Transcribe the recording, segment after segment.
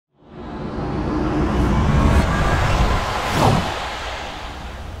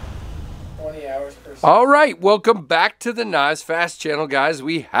All right, welcome back to the KnivesFAST channel, guys.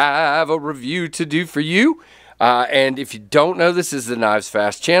 We have a review to do for you. And if you don't know, this is the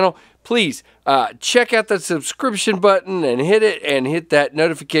KnivesFAST channel. Please check out the subscription button and hit it, and hit that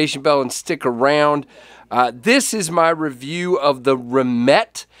notification bell and stick around. This is my review of the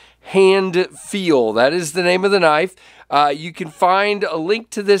Remette Handfeel. That is the name of the knife. You can find a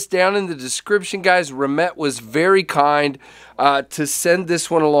link to this down in the description, guys. Remette was very kind to send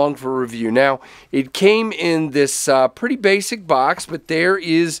this one along for review. Now, it came in this pretty basic box, but there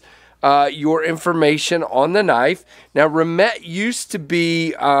is your information on the knife. Now, Remette used to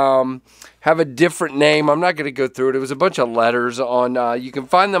be have a different name. I'm not going to go through it. It was a bunch of letters on. You can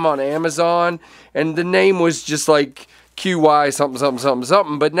find them on Amazon, and the name was just like QY something something something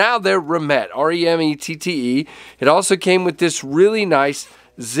something, but now they're Remette, R-E-M-E-T-T-E. It also came with this really nice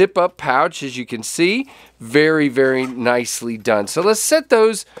zip up pouch, as you can see. Very, very nicely done. So let's set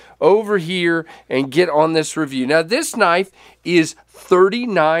those over here and get on this review. Now, this knife is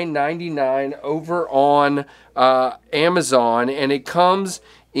 $39.99 over on Amazon, and it comes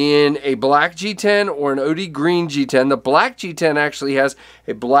in a black G10 or an OD green G10. The black G10 actually has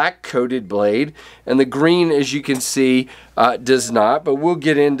a black coated blade, and the green, as you can see, does not. But we'll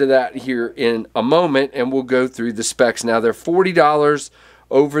get into that here in a moment, and we'll go through the specs. Now, they're $40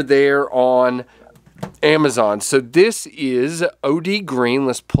 over there on Amazon. So this is OD green.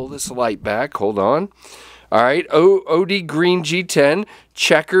 Let's pull this light back. Hold on. All right, OD green G10,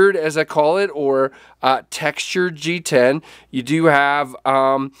 checkered as I call it, or textured G10. You do have,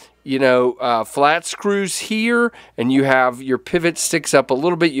 flat screws here, and you have your pivot sticks up a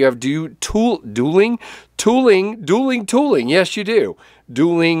little bit. You have tooling. Yes, you do.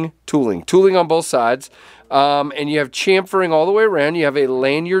 Tooling on both sides. And you have chamfering all the way around. You have a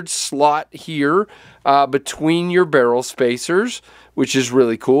lanyard slot here between your barrel spacers, which is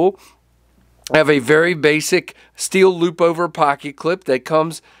really cool. I have a very basic steel loop over pocket clip that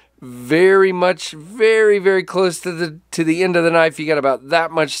comes very close to the end of the knife. You got about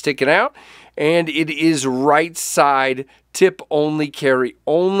that much sticking out, and it is right side tip only, carry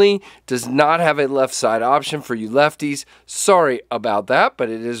only. Does not have a left side option for you lefties. Sorry about that, but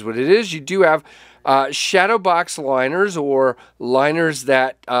it is what it is. You do have shadow box liners, or liners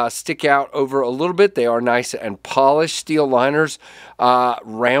that stick out over a little bit. They are nice and polished steel liners,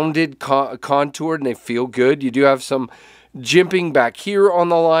 rounded, contoured, and they feel good. You do have some jimping back here on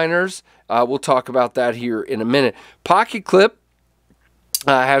the liners. We'll talk about that here in a minute. Pocket clip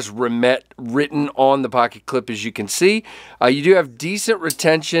has Remette written on the pocket clip, as you can see. You do have decent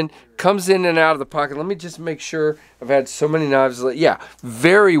retention, comes in and out of the pocket. Let me just make sure. I've had so many knives. Yeah,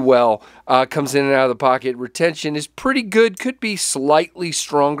 very well comes in and out of the pocket. Retention is pretty good. Could be slightly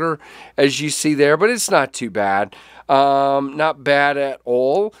stronger, as you see there, but it's not too bad. Not bad at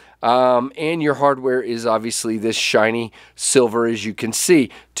all. And your hardware is obviously this shiny silver, as you can see.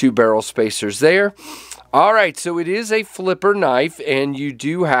 2 barrel spacers there. All right, so it is a flipper knife, and you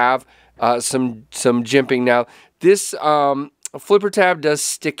do have some jimping. Now, this flipper tab does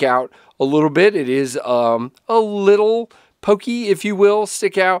stick out a little bit. It is a little pokey, if you will,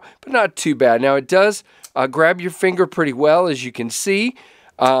 stick out, but not too bad. Now, it does grab your finger pretty well, as you can see.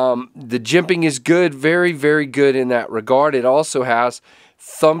 The jimping is good, very, very good in that regard. It also has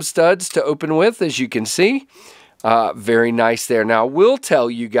thumb studs to open with, as you can see. Very nice there. Now, I will tell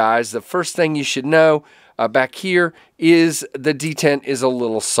you guys, the first thing you should know back here is the detent is a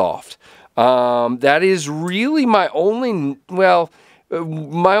little soft. That is really my only,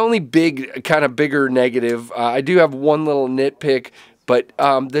 my only bigger negative. I do have one little nitpick, but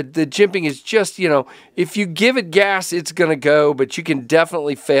the jimping is just, if you give it gas, it's going to go, but you can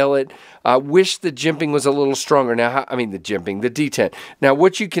definitely fail it. Wish the jimping was a little stronger. Now, the detent. Now,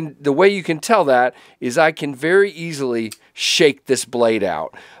 the way you can tell that is I can very easily shake this blade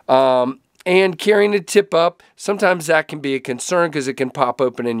out. And carrying the tip up, sometimes that can be a concern because it can pop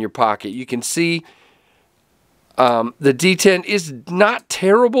open in your pocket. You can see the detent is not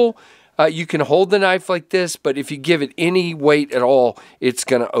terrible. You can hold the knife like this, but if you give it any weight at all, it's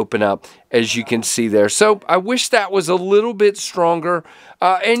going to open up, as you can see there. So I wish that was a little bit stronger.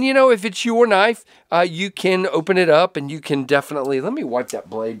 And, if it's your knife, you can open it up, and you can definitely, let me wipe that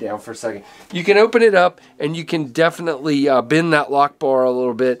blade down for a second. You can open it up, and you can definitely bend that lock bar a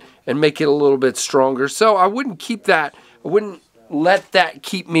little bit and make it a little bit stronger. So I wouldn't keep that, I wouldn't let that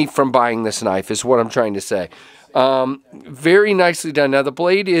keep me from buying this knife, is what I'm trying to say. Very nicely done. Now, the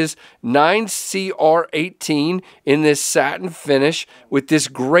blade is 9CR18 in this satin finish with this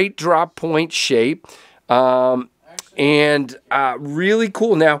great drop point shape. And and really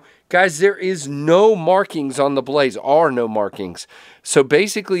cool. Now, guys, there is no markings on the blades, are no markings. So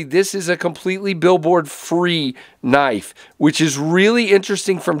basically, this is a completely billboard-free knife, which is really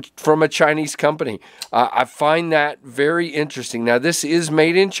interesting from a Chinese company. I find that very interesting. Now, this is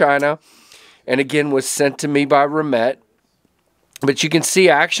made in China, and again, was sent to me by Remette. But you can see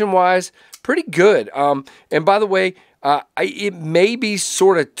action-wise, pretty good. And by the way, it may be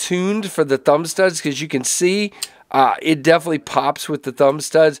sort of tuned for the thumb studs, because you can see it definitely pops with the thumb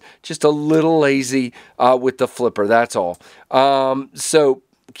studs, just a little lazy with the flipper, that's all. So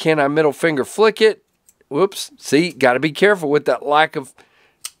can I middle finger flick it? Whoops, see, got to be careful with that lack of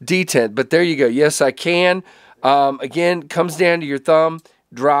detent, but there you go. Yes, I can. Again, comes down to your thumb,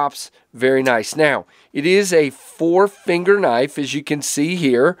 drops, very nice. Now, it is a 4-finger knife, as you can see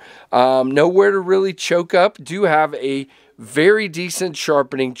here. Nowhere to really choke up. Do have a very decent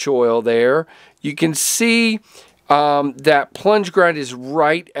sharpening choil there. You can see that plunge grind is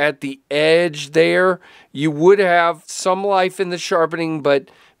right at the edge there. You would have some life in the sharpening, but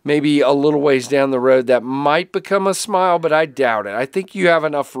maybe a little ways down the road that might become a smile, but I doubt it. I think you have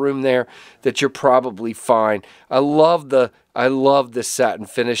enough room there that you're probably fine. I love the satin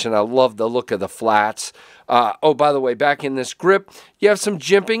finish, and I love the look of the flats. Oh, by the way, back in this grip, you have some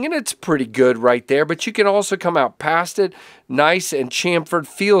jimping, and it's pretty good right there, but you can also come out past it. Nice and chamfered,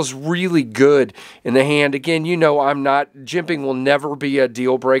 feels really good in the hand. Again, you know jimping will never be a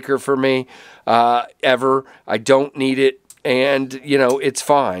deal breaker for me, ever. I don't need it. And, you know, it's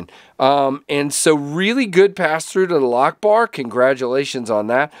fine. And so really good pass through to the lock bar. Congratulations on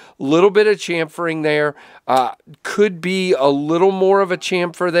that. Little bit of chamfering there. Could be a little more of a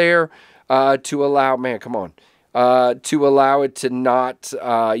chamfer there to allow, man, come on. To allow it to not,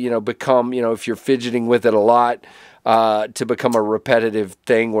 you know, become, you know, if you're fidgeting with it a lot, to become a repetitive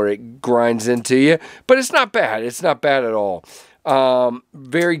thing where it grinds into you. But it's not bad. It's not bad at all.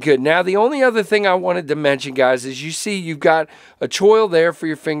 Very good. Now, the only other thing I wanted to mention, guys, is you see you've got a choil there for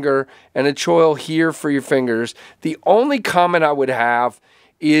your finger and a choil here for your fingers. The only comment I would have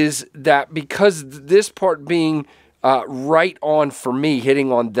is that because this part being right on for me,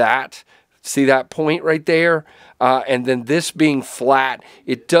 hitting on that, see that point right there, and then this being flat,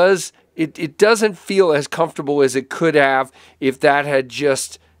 it doesn't feel as comfortable as it could have if that had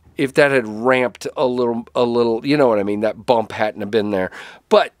ramped a little, you know what I mean, that bump hadn't have been there.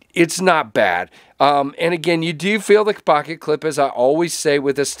 But it's not bad. And again, you do feel the pocket clip, as I always say,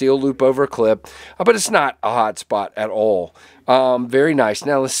 with a steel loop over clip, but it's not a hot spot at all. Very nice.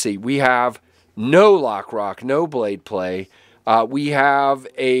 Now let's see. We have no lock rock, no blade play. We have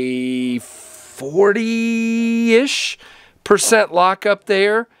a 40-ish% lock up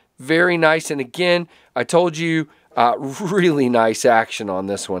there. Very nice. And again, I told you, really nice action on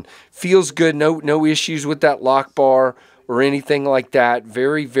this one. Feels good. No issues with that lock bar or anything like that.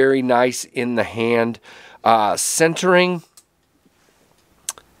 Very, very nice in the hand. Centering.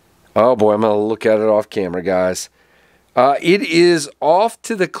 Oh boy, I'm going to look at it off camera, guys. It is off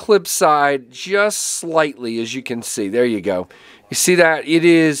to the clip side just slightly, as you can see. There you go. You see that? It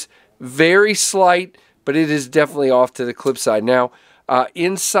is very slight, but it is definitely off to the clip side. Now,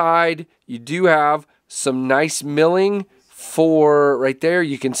 inside, you do have some nice milling for right there.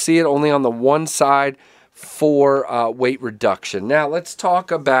 You can see it only on the one side for weight reduction. Now, let's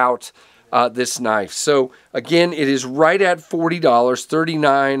talk about this knife. So, again, it is right at $40,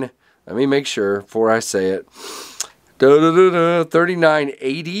 $39. Let me make sure before I say it.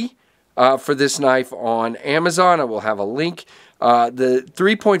 $39.80 for this knife on Amazon. I will have a link. The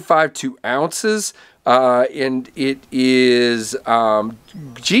 3.52 ounces, and it is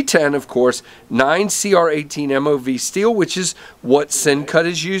G10, of course, 9CR18 MOV steel, which is what Syncut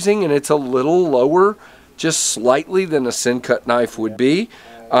is using, and it's a little lower, just slightly, than a Syncut knife would be.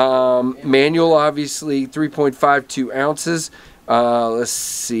 Manual, obviously, 3.52 ounces. Let's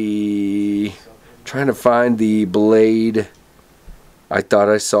see. Trying to find the blade. I thought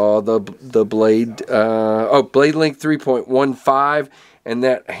I saw the blade. Oh, blade length 3.15. And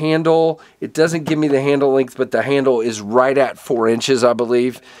that handle, it doesn't give me the handle length, but the handle is right at 4 inches, I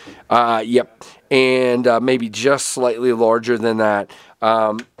believe. Yep. And maybe just slightly larger than that.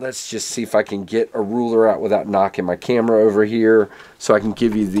 Let's just see if I can get a ruler out without knocking my camera over here so I can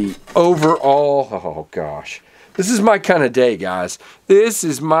give you the overall. Oh, gosh. This is my kind of day, guys. This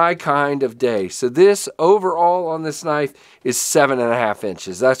is my kind of day. So this overall on this knife is 7.5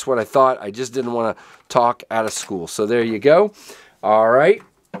 inches. That's what I thought. I just didn't want to talk out of school. So there you go. All right.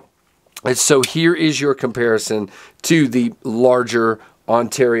 And so here is your comparison to the larger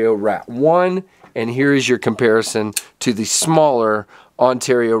Ontario Rat 1. And here is your comparison to the smaller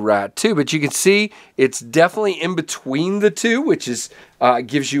Ontario Rat too. But you can see it's definitely in between the two, which is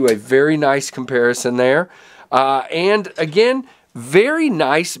gives you a very nice comparison there. And again, very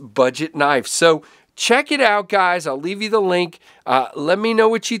nice budget knife. So check it out, guys. I'll leave you the link. Let me know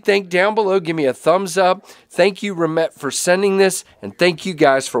what you think down below. Give me a thumbs up. Thank you, Remette, for sending this. And thank you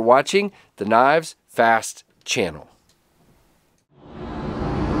guys for watching the KnivesFAST channel.